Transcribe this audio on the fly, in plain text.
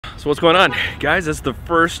So what's going on, guys? That's the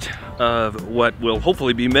first of what will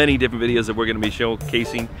hopefully be many different videos that we're going to be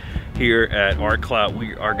showcasing here at Art Clout.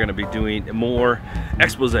 We are going to be doing more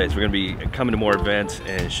exposés. We're going to be coming to more events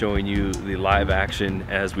and showing you the live action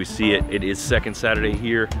as we see it. It is second Saturday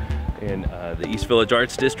here in the East Village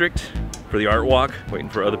Arts District for the Art Walk, waiting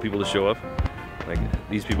for other people to show up, like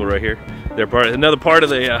these people right here. They're another part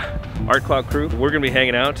of the Art Clout crew. We're going to be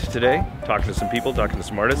hanging out today, talking to some people, talking to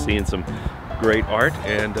some artists, seeing some great art,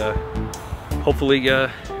 and hopefully, you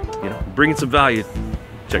know, bringing some value.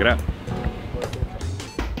 Check it out.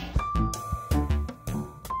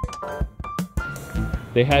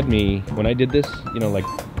 They had me, when I did this, you know, like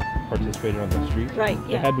participated on the street. Right, yeah.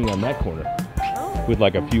 They had me on that corner with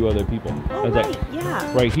like a few other people. Oh, I was right, like,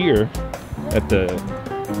 yeah. Right here at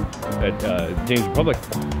James Republic,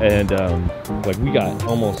 and like we got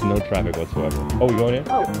almost no traffic whatsoever. Oh, we going in?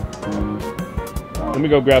 Oh. Let me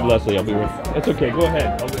go grab Leslie. I'll be right. That's okay. Go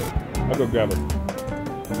ahead. I'll go grab her.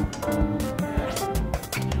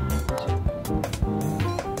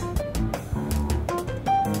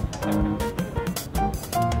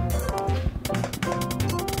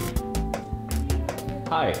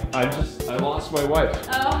 Hi. I lost my wife.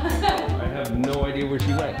 Oh. I have no idea where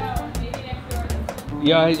she went. Oh, maybe next door.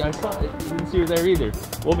 Yeah, I saw it. Didn't see her there either.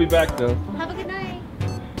 We'll be back though. Have a good night.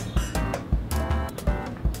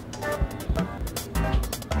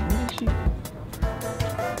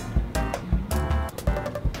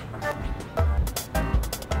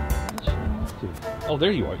 Oh,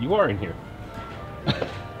 there you are. You are in here.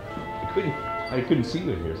 I couldn't see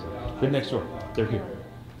you in here. So they're next door. They're here.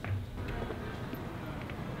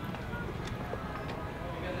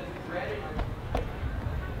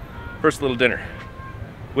 First little dinner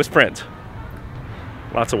with friends.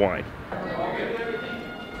 Lots of wine.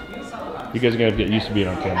 You guys are gonna get used to being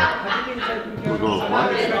on camera.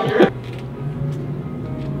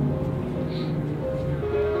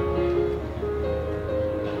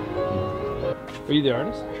 Are you the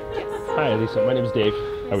artist? Yes. Hi, Lisa. My name is Dave.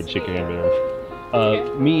 I would shake your hand,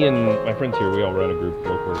 but me and my friends here, we all run a group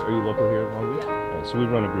local. Are you local here at Long Beach? Yeah. So we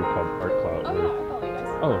run a group called Art Clout.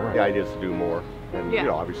 Oh, right. The idea is to do more, and you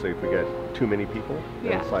know, obviously, if we get too many people,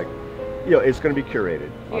 then it's like, you know, it's going to be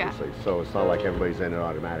curated, obviously. So it's not like everybody's in it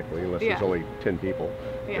automatically, unless there's only 10 people.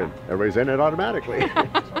 And everybody's in it automatically.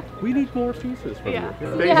 We need more pieces from you.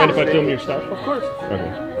 Mind if I film your stuff? Of course.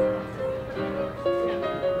 Okay.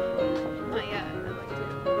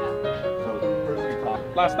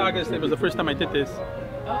 Last August, it was the first time I did this,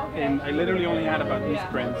 and I literally only had about these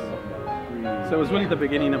prints. So it was really the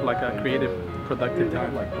beginning of like a creative, productive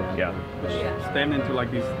time, which stemmed into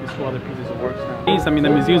like these two other pieces of work now. I mean, the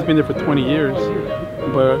museum's been there for 20 years,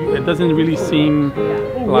 but it doesn't really seem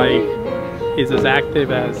like it's as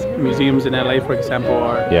active as museums in LA, for example,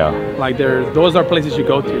 are. Like those are places you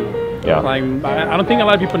go to. Like I don't think a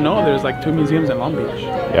lot of people know there's like 2 museums in Long Beach.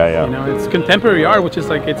 You know, it's contemporary art, which is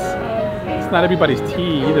like it's not everybody's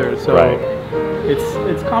tea either. So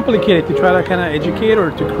it's complicated to try to kind of educate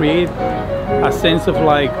or to create a sense of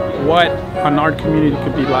like what an art community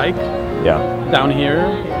could be like down here,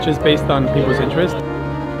 just based on people's interest.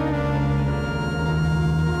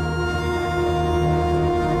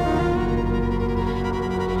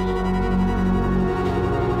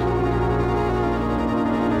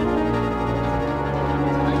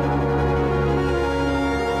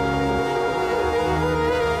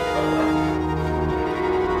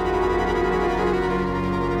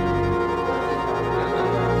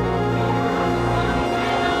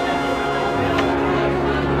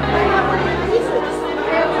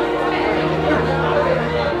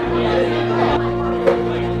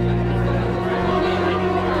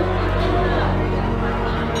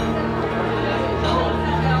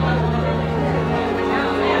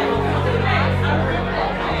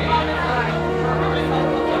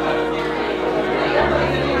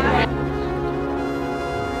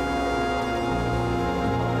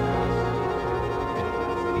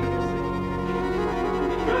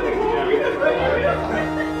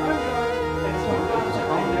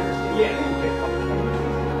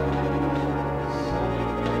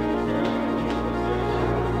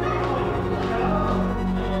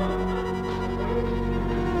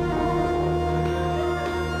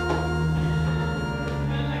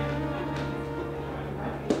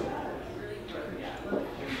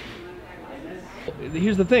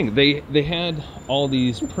 Here's the thing, they had all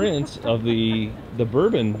these prints of the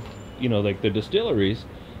bourbon, you know, like the distilleries,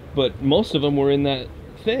 but most of them were in that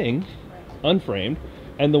thing, unframed,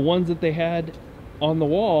 and the ones that they had on the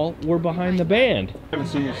wall were behind the band. I haven't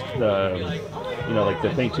seen the, you know, like the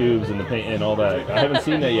paint tubes and the paint and all that. I haven't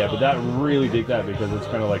seen that yet, but that really dig that because it's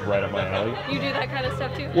kind of like right up my alley. You do that kind of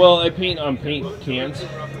stuff too? Well, I paint on paint cans,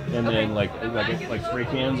 and then like spray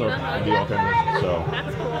cans, or I do all kinds of so.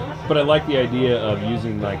 That's cool. But I like the idea of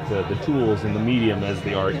using like the tools and the medium as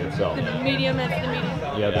the art itself. The medium is the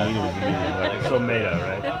medium. Yeah, the medium is the medium. Like, so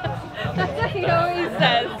meta, right? That's what he always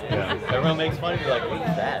says. Yeah. Everyone makes fun of me like, what's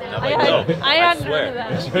that? And I'm I like, no, hadn't swear.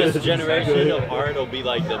 heard of that. This generation of art will be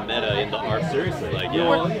like the meta in the art. Seriously, like, yeah.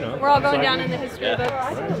 Well, you know, We're all going down in the history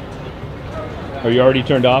books. Are you already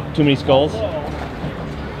turned off? Too many skulls?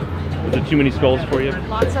 Is it too many skulls for you?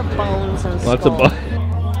 Lots of bones and Lots of bones.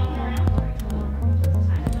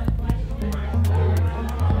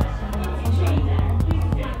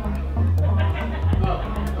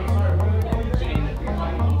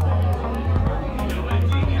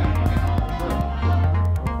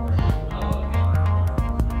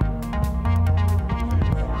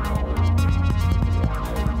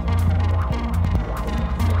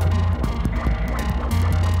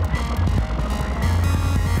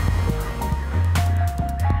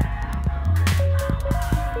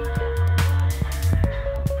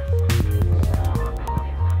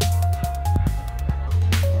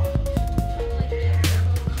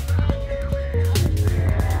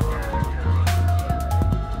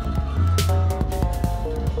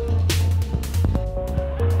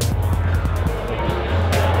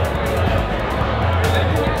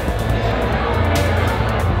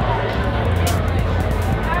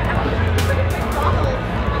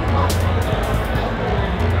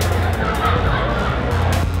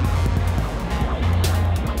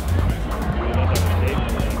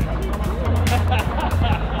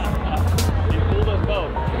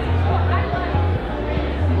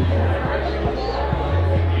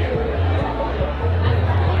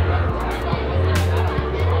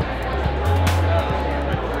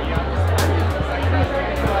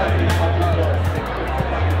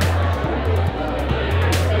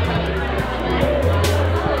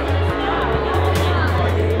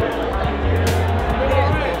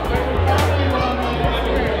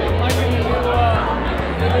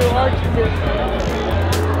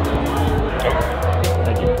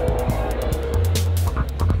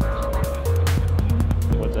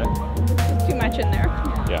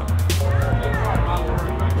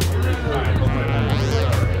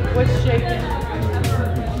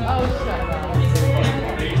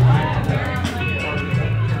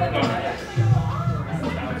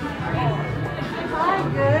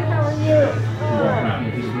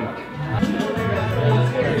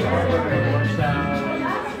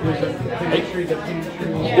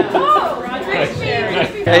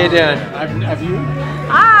 How you doing? Have you?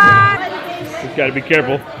 Just got to be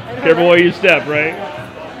careful. Careful where you step, right?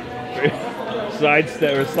 Side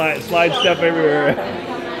step or slide step everywhere.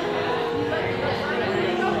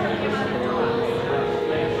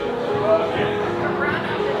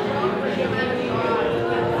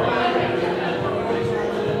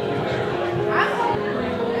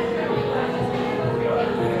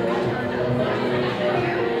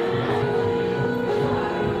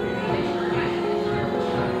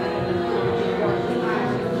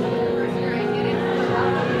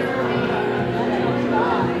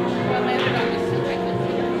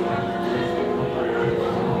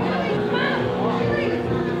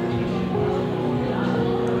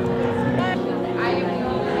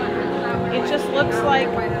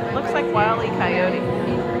 Looks like Wile E. Coyote.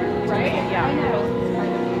 Right? Yeah.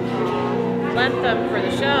 Lent them for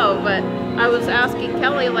the show, but I was asking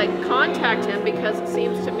Kelly, like, contact him because it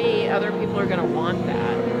seems to me other people are going to want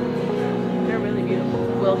that. They're really beautiful.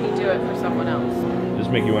 Will he do it for someone else?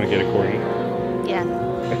 Just make you want to get a corgi? Yeah.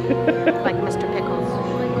 Like Mr. Pickles.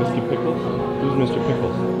 Mr. Pickles? Who's Mr.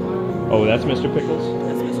 Pickles? Oh, that's Mr. Pickles?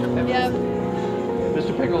 That's Mr. Pickles. Yep.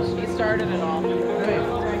 Mr. Pickles. He started it all.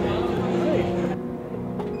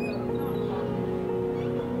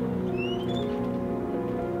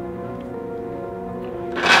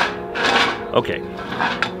 Okay,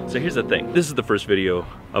 so here's the thing. This is the first video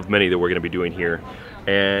of many that we're going to be doing here,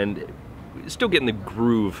 and still getting the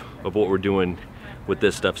groove of what we're doing with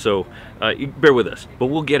this stuff, so bear with us, but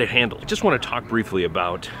we'll get it handled. Just want to talk briefly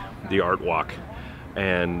about the art walk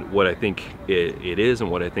and what I think it is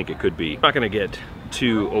and what I think it could be. I'm not going to get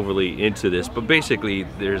too overly into this, but basically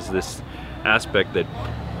there's this aspect that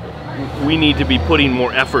we need to be putting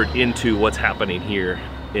more effort into what's happening here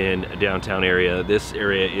in a downtown area. This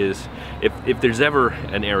area is, if there's ever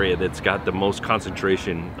an area that's got the most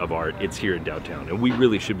concentration of art, it's here in downtown. And we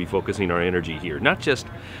really should be focusing our energy here, not just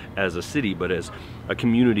as a city, but as a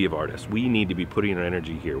community of artists. We need to be putting our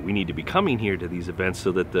energy here. We need to be coming here to these events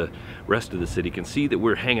so that the rest of the city can see that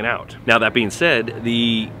we're hanging out. Now, that being said,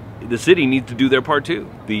 the city needs to do their part too.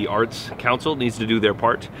 The Arts Council needs to do their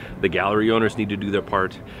part. The gallery owners need to do their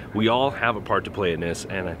part. We all have a part to play in this,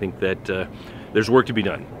 and I think that there's work to be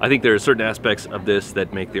done. I think there are certain aspects of this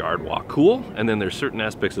that make the art walk cool, and then there's certain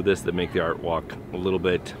aspects of this that make the art walk a little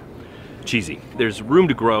bit cheesy. There's room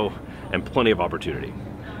to grow and plenty of opportunity.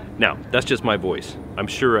 Now, that's just my voice. I'm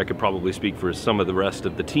sure I could probably speak for some of the rest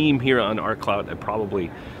of the team here on Art Clout. I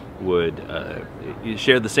probably would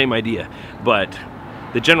share the same idea, but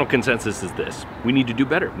the general consensus is this: we need to do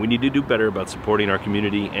better. We need to do better about supporting our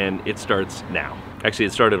community, and it starts now. Actually,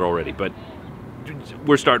 it started already, but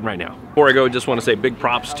we're starting right now. Before I go, I just want to say big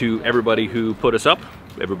props to everybody who put us up,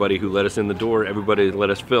 everybody who let us in the door, everybody who let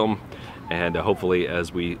us film, and hopefully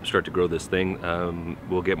as we start to grow this thing,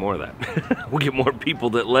 we'll get more of that. We'll get more people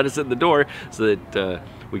that let us in the door so that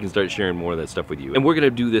we can start sharing more of that stuff with you. And we're going to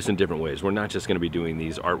do this in different ways. We're not just going to be doing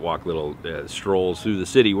these art walk little strolls through the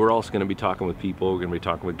city. We're also going to be talking with people. We're going to be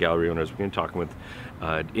talking with gallery owners. We're going to be talking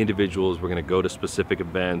with individuals. We're going to go to specific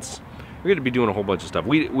events. We're going to be doing a whole bunch of stuff.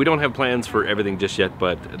 We don't have plans for everything just yet,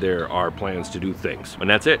 but there are plans to do things. And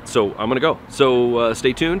that's it. So I'm going to go. So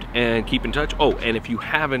stay tuned and keep in touch. Oh, and if you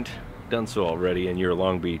haven't done so already and you're a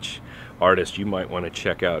Long Beach artist, you might want to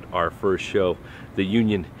check out our first show, The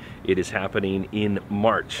Union. It is happening in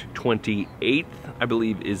March 28th, I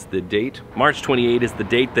believe is the date. March 28th is the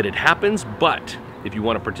date that it happens, but if you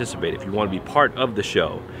want to participate, if you want to be part of the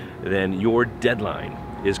show, then your deadline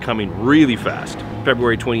is coming really fast.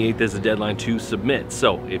 February 28th is the deadline to submit.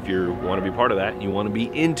 So if you want to be part of that, you want to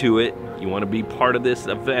be into it, you want to be part of this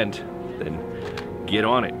event, then get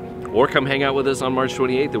on it. Or come hang out with us on March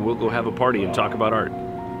 28th and we'll go have a party and talk about art.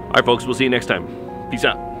 All right, folks, we'll see you next time. Peace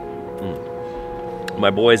out. My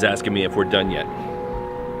boy's asking me if we're done yet.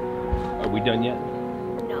 Are we done yet?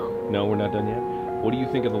 No. No, we're not done yet? What do you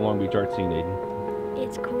think of the Long Beach art scene, Aiden?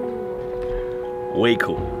 It's cool. Way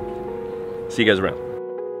cool. See you guys around.